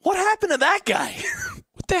 What happened to that guy?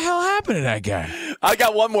 What the hell happened to that guy? I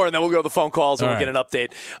got one more, and then we'll go to the phone calls and All we'll get an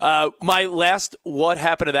update. My last what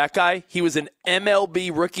happened to that guy, he was an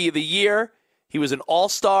MLB Rookie of the Year. He was an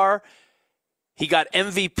All-Star. He got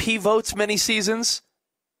MVP votes many seasons.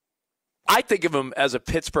 I think of him as a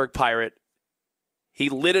Pittsburgh Pirate. He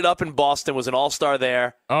lit it up in Boston, was an all-star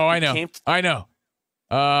there. Oh, I know. I know.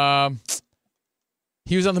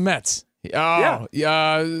 He was on the Mets.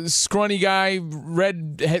 Scrawny guy,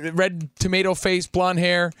 red tomato face, blonde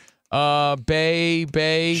hair. Jason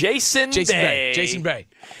Bay.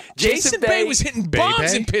 Jason Bay was hitting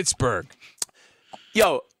bombs in Pittsburgh.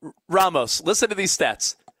 Yo, Ramos, listen to these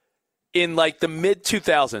stats. In the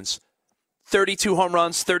mid-2000s, 32 home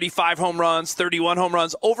runs, 35 home runs, 31 home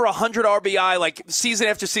runs, over 100 RBI, season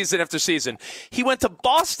after season after season. He went to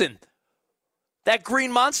Boston. That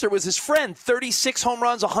green monster was his friend. 36 home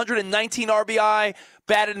runs, 119 RBI,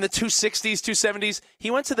 batted in the 260s, 270s.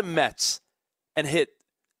 He went to the Mets and hit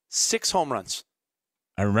 6 home runs.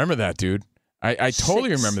 I remember that, dude. I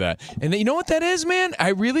totally remember that. And you know what that is, man? I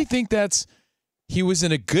really think he was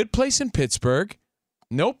in a good place in Pittsburgh,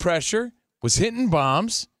 no pressure, was hitting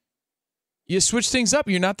bombs. You switch things up,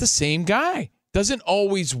 you're not the same guy. Doesn't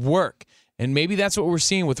always work. And maybe that's what we're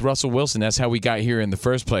seeing with Russell Wilson. That's how we got here in the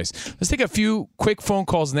first place. Let's take a few quick phone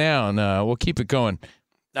calls now, and we'll keep it going.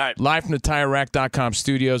 All right. Live from the TireRack.com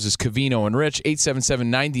studios is Covino and Rich,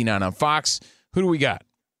 877-99 on Fox. Who do we got?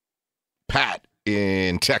 Pat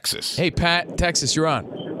in Texas. Hey, Pat, Texas, you're on.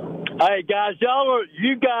 Hey, guys,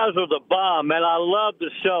 you guys are the bomb, man. I love the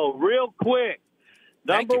show. Real quick,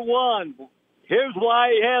 number one, here's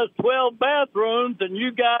why he has 12 bathrooms, and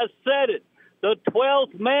you guys said it. The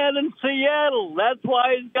 12th man in Seattle. That's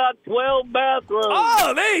why he's got 12 bathrooms.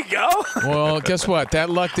 Oh, there you go. Well, guess what?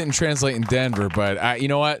 That luck didn't translate in Denver, but you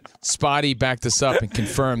know what? Spotty backed us up and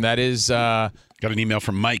confirmed that is. Got an email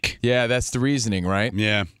from Mike. Yeah, that's the reasoning, right?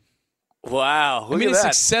 Yeah. Wow. I mean, it's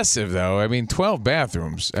excessive, though. I mean, 12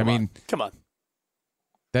 bathrooms. Come on.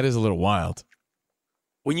 That is a little wild.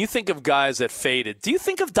 When you think of guys that faded, do you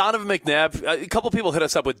think of Donovan McNabb? A couple people hit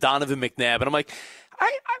us up with Donovan McNabb, and I'm like,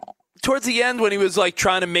 towards the end when he was like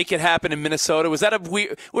trying to make it happen in Minnesota, was that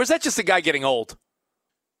or is that just a guy getting old?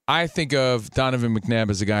 I think of Donovan McNabb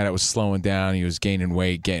as a guy that was slowing down. He was gaining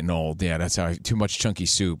weight, getting old. Yeah, that's how too much chunky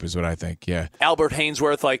soup is what I think. Yeah. Albert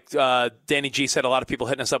Hainsworth, like Danny G said, a lot of people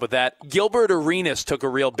hitting us up with that. Gilbert Arenas took a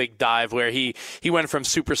real big dive where he went from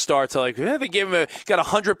superstar to they gave him got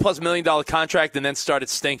 $100+ million contract and then started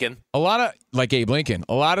stinking. A lot of like Abe Lincoln.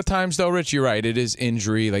 A lot of times though, Rich, you're right. It is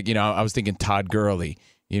injury. Like I was thinking Todd Gurley.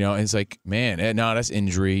 And it's like, man, no, that's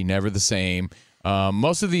injury. Never the same.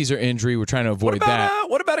 Most of these are injury. We're trying to avoid that.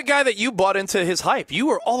 What about a guy that you bought into his hype? You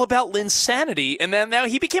were all about Linsanity, and then now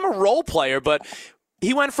he became a role player, but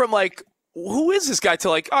he went from like, who is this guy to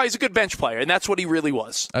like, oh, he's a good bench player, and that's what he really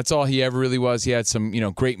was. That's all he ever really was. He had some,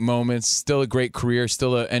 great moments, still a great career,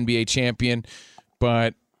 still an NBA champion,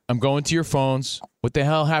 but I'm going to your phones. What the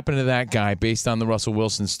hell happened to that guy based on the Russell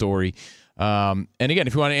Wilson story? And again,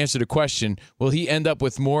 if you want to answer the question, will he end up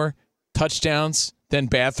with more touchdowns than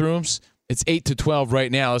bathrooms? It's 8-12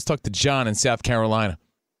 right now. Let's talk to John in South Carolina.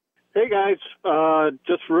 Hey, guys.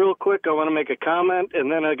 Just real quick, I want to make a comment, and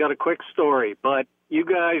then I got a quick story. But you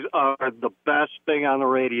guys are the best thing on the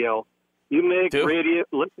radio. You make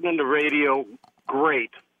listening to radio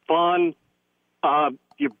great, fun.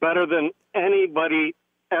 You're better than anybody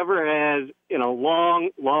ever has in a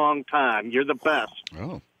long, long time. You're the best.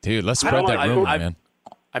 Oh, dude, let's spread that rumor, man.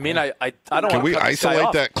 I mean, I don't. Can we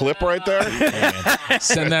isolate that clip right there?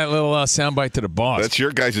 Send that little soundbite to the boss. That's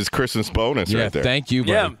your guys' Christmas bonus right there. Thank you,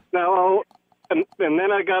 buddy. Yeah. Now, and then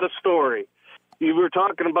I got a story. You were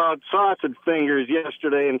talking about sausage fingers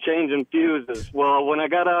yesterday and changing fuses. Well, when I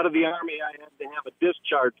got out of the Army, I had to have a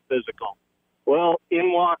discharge physical. Well,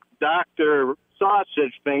 in walked Dr.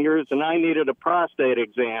 Sausage Fingers, and I needed a prostate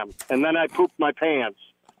exam. And then I pooped my pants.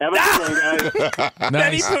 Have a good one, guys.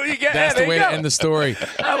 Nice. That's the way to end the story.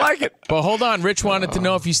 I like it. But hold on. Rich wanted to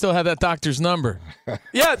know if you still have that doctor's number.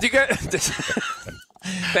 Yeah. Do you get?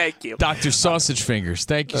 Thank you. Dr. Sausage Fingers.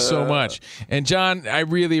 Thank you so much. And, John, I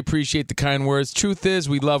really appreciate the kind words. Truth is,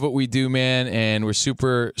 we love what we do, man, and we're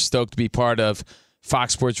super stoked to be part of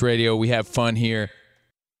Fox Sports Radio. We have fun here.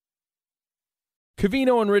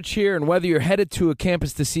 Covino and Rich here, and whether you're headed to a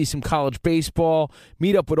campus to see some college baseball,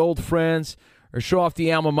 meet up with old friends, or show off the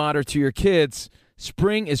alma mater to your kids,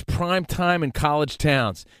 spring is prime time in college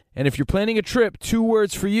towns. And if you're planning a trip, 2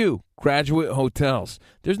 words for you: Graduate Hotels.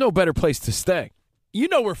 There's no better place to stay. You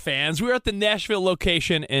know we're fans. We were at the Nashville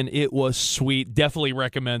location, and it was sweet. Definitely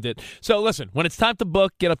recommend it. So listen, when it's time to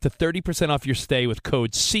book, get up to 30% off your stay with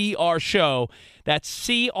code CRSHOW. That's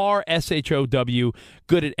CRSHOW.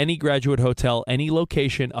 Good at any Graduate Hotel, any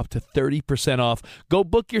location, up to 30% off. Go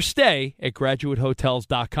book your stay at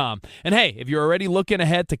graduatehotels.com. And hey, if you're already looking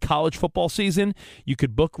ahead to college football season, you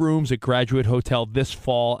could book rooms at Graduate Hotel this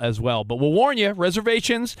fall as well. But we'll warn you,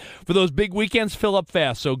 reservations for those big weekends fill up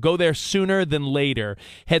fast, so go there sooner than later.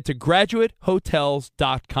 Head to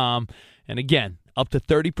graduatehotels.com. And again, up to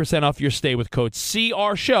 30% off your stay with code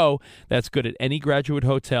CRSHOW. That's good at any Graduate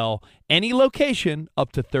Hotel, any location,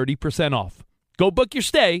 up to 30% off. Go book your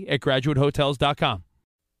stay at graduatehotels.com.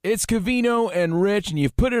 It's Covino and Rich, and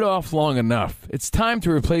you've put it off long enough. It's time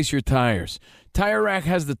to replace your tires. Tire Rack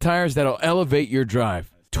has the tires that'll elevate your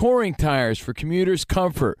drive. Touring tires for commuters'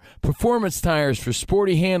 comfort, performance tires for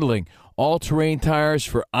sporty handling, all-terrain tires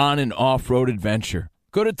for on- and off-road adventure.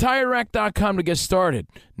 Go to TireRack.com to get started.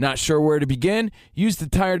 Not sure where to begin? Use the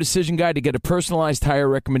Tire Decision Guide to get a personalized tire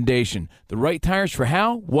recommendation. The right tires for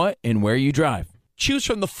how, what, and where you drive. Choose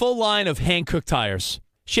from the full line of hand-cooked tires.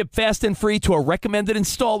 Ship fast and free to a recommended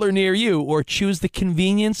installer near you, or choose the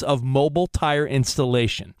convenience of mobile tire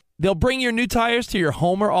installation. They'll bring your new tires to your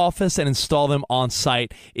home or office and install them on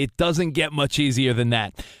site. It doesn't get much easier than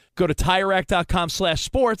that. Go to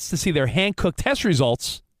TireRack.com/sports to see their hand-cooked test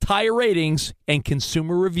results, tire ratings, and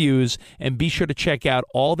consumer reviews, and be sure to check out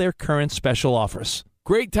all their current special offers.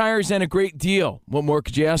 Great tires and a great deal. What more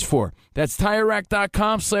could you ask for? That's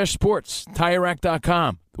TireRack.com/sports.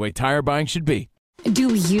 TireRack.com, the way tire buying should be.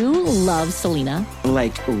 Do you love Selena?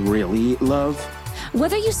 Like, really love?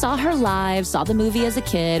 Whether you saw her live, saw the movie as a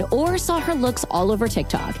kid, or saw her looks all over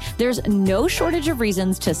TikTok, there's no shortage of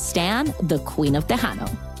reasons to stan the Queen of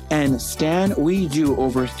Tejano. And Stan, we do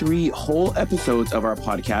over 3 whole episodes of our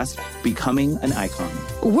podcast, Becoming an Icon.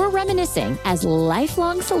 We're reminiscing as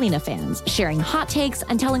lifelong Selena fans, sharing hot takes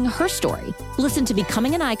and telling her story. Listen to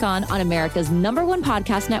Becoming an Icon on America's #1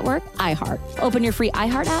 podcast network, iHeart. Open your free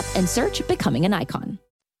iHeart app and search Becoming an Icon.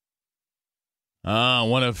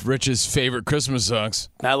 One of Rich's favorite Christmas songs.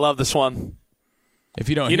 I love this one. If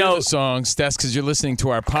you don't hear the songs, that's because you're listening to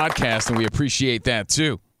our podcast, and we appreciate that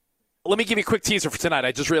too. Let me give you a quick teaser for tonight.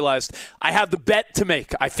 I just realized I have the bet to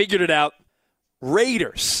make. I figured it out.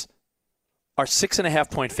 Raiders are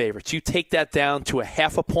 6.5-point favorites. You take that down to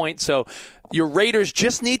 0.5 point. So your Raiders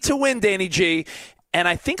just need to win, Danny G. And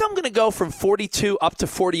I think I'm going to go from 42 up to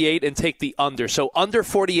 48 and take the under. So under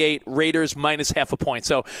 48, Raiders minus 0.5 point.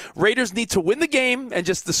 So Raiders need to win the game, and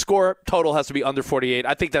just the score total has to be under 48.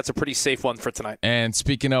 I think that's a pretty safe one for tonight. And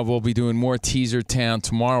speaking of, we'll be doing more Teaser Town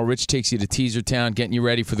tomorrow. Rich takes you to Teaser Town, getting you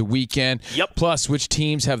ready for the weekend. Yep. Plus, which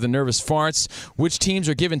teams have the nervous farts? Which teams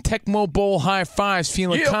are giving Tecmo Bowl high fives,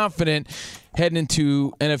 feeling confident heading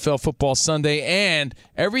into NFL Football Sunday, and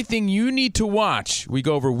everything you need to watch. We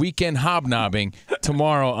go over weekend hobnobbing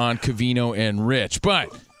tomorrow on Covino and Rich. But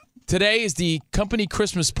today is the company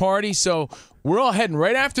Christmas party, so we're all heading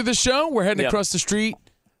right after the show. We're heading across the street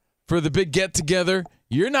for the big get-together.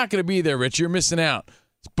 You're not going to be there, Rich. You're missing out.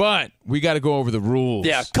 But we got to go over the rules.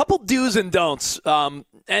 Yeah, a couple do's and don'ts. And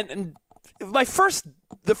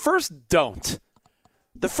the first don't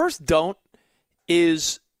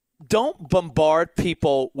is don't bombard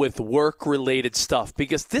people with work-related stuff,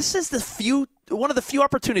 because this is one of the few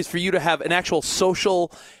opportunities for you to have an actual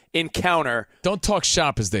social encounter. Don't talk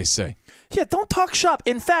shop, as they say. Yeah, don't talk shop.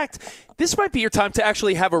 In fact, this might be your time to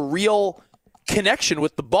actually have a real connection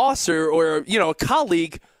with the boss or a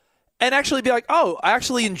colleague, and actually be like, oh, I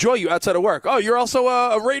actually enjoy you outside of work. Oh, you're also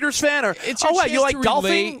a Raiders fan? Or, it's your you like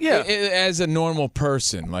golfing? Yeah. As a normal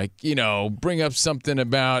person, bring up something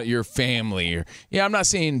about your family. Or, I'm not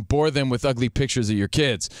saying bore them with ugly pictures of your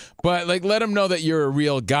kids, but let them know that you're a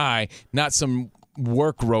real guy, not some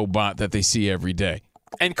work robot that they see every day.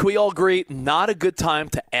 And can we all agree, not a good time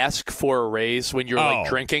to ask for a raise when you're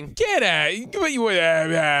drinking? Get out!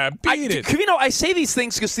 Beat it. I say these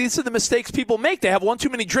things because these are the mistakes people make. They have one too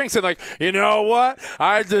many drinks and you know what?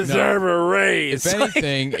 I deserve a raise. If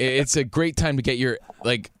anything, it's a great time to get your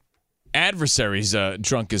adversaries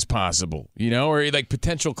drunk as possible. Or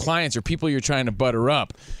potential clients or people you're trying to butter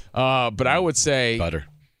up. But I would say butter.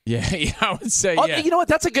 Yeah, I would say, yeah. You know what?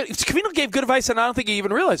 That's a good. Covino gave good advice, and I don't think he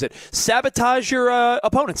even realized it. Sabotage your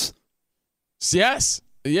opponents. Yes.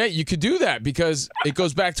 Yeah, you could do that because it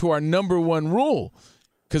goes back to our number one rule,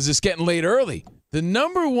 because it's getting late early. The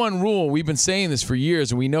number one rule, we've been saying this for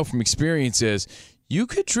years, and we know from experience, is you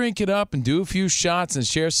could drink it up and do a few shots and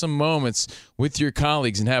share some moments with your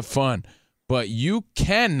colleagues and have fun, but you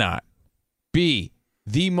cannot be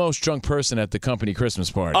the most drunk person at the company Christmas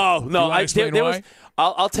party. Oh, no. Why?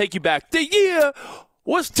 I'll take you back. The year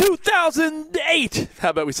was 2008. How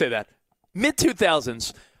about we say that?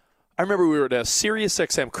 Mid-2000s. I remember we were at a Sirius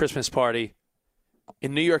XM Christmas party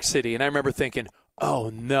in New York City, and I remember thinking, oh,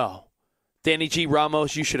 no. Danny G.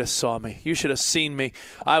 Ramos, you should have saw me. You should have seen me.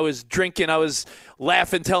 I was drinking. I was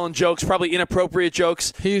laughing, telling jokes, probably inappropriate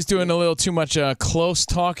jokes. He was doing a little too much close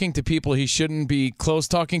talking to people he shouldn't be close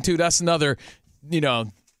talking to. That's another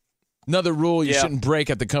rule you shouldn't break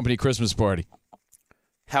at the company Christmas party.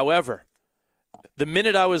 However, the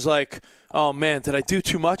minute I was like, oh, man, did I do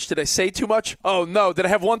too much? Did I say too much? Oh, no. Did I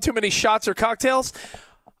have one too many shots or cocktails?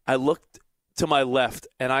 I looked to my left,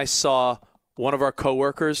 and I saw one of our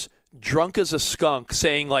coworkers drunk as a skunk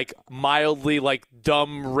saying, mildly,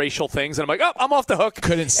 dumb racial things. And I'm like, oh, I'm off the hook.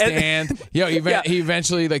 Couldn't stand. He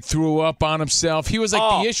eventually, threw up on himself. He was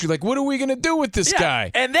the issue. What are we going to do with this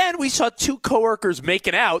guy? And then we saw two coworkers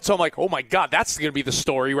making out. So I'm like, oh, my God, that's going to be the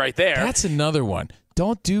story right there. That's another one.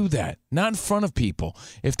 Don't do that. Not in front of people.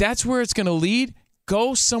 If that's where it's going to lead,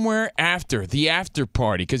 go somewhere after, the after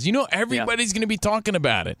party, because everybody's going to be talking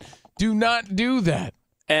about it. Do not do that.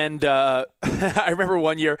 And I remember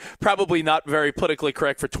one year, probably not very politically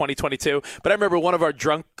correct for 2022, but I remember one of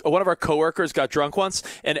our coworkers got drunk once,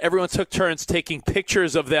 and everyone took turns taking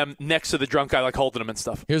pictures of them next to the drunk guy, like holding him and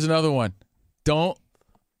stuff. Here's another one. Don't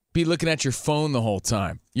be looking at your phone the whole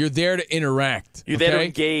time. You're there to interact. You're there to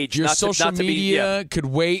engage. Your not social to media could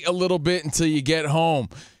wait a little bit until you get home.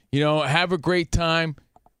 Have a great time.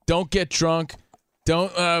 Don't get drunk.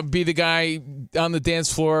 Don't be the guy on the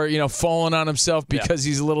dance floor, falling on himself because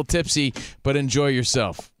he's a little tipsy, but enjoy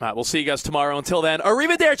yourself. All right, we'll see you guys tomorrow. Until then,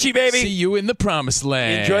 arrivederci, baby. See you in the promised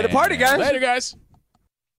land. Enjoy the party, guys. Later, guys.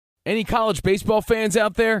 Any college baseball fans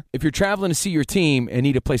out there? If you're traveling to see your team and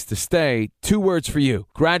need a place to stay, 2 words for you: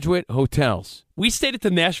 Graduate Hotels. We stayed at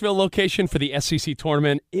the Nashville location for the SEC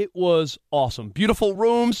tournament. It was awesome. Beautiful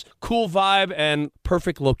rooms, cool vibe, and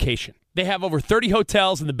perfect location. They have over 30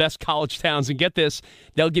 hotels in the best college towns. And get this,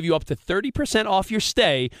 they'll give you up to 30% off your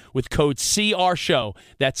stay with code CRSHOW.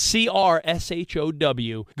 That's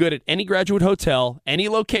CRSHOW. Good at any Graduate Hotel, any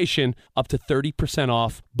location, up to 30%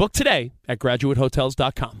 off. Book today at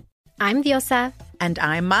graduatehotels.com. I'm Diosa. And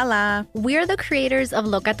I'm Mala. We're the creators of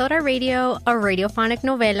Locatora Radio, a radiophonic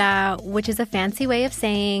novela, which is a fancy way of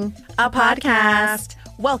saying a podcast.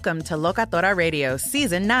 Welcome to Locatora Radio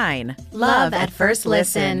Season 9. Love at First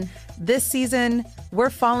Listen. This season, we're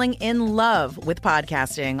falling in love with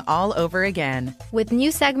podcasting all over again. With new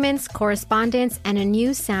segments, correspondence, and a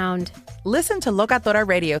new sound. Listen to Locatora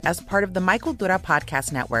Radio as part of the My Cultura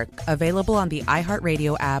Podcast Network. Available on the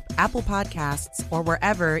iHeartRadio app, Apple Podcasts, or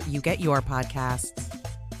wherever you get your podcasts.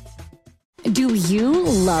 Do you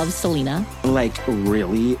love Selena? Like,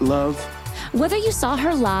 really love? Whether you saw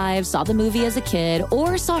her live, saw the movie as a kid,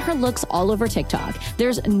 or saw her looks all over TikTok,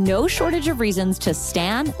 there's no shortage of reasons to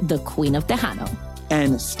stan the Queen of Tejano.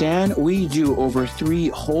 And Stan, we do over 3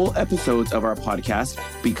 whole episodes of our podcast,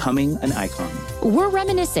 Becoming an Icon. We're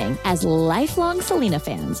reminiscing as lifelong Selena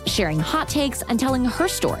fans, sharing hot takes and telling her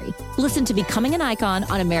story. Listen to Becoming an Icon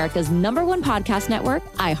on America's #1 podcast network,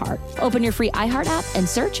 iHeart. Open your free iHeart app and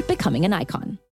search Becoming an Icon.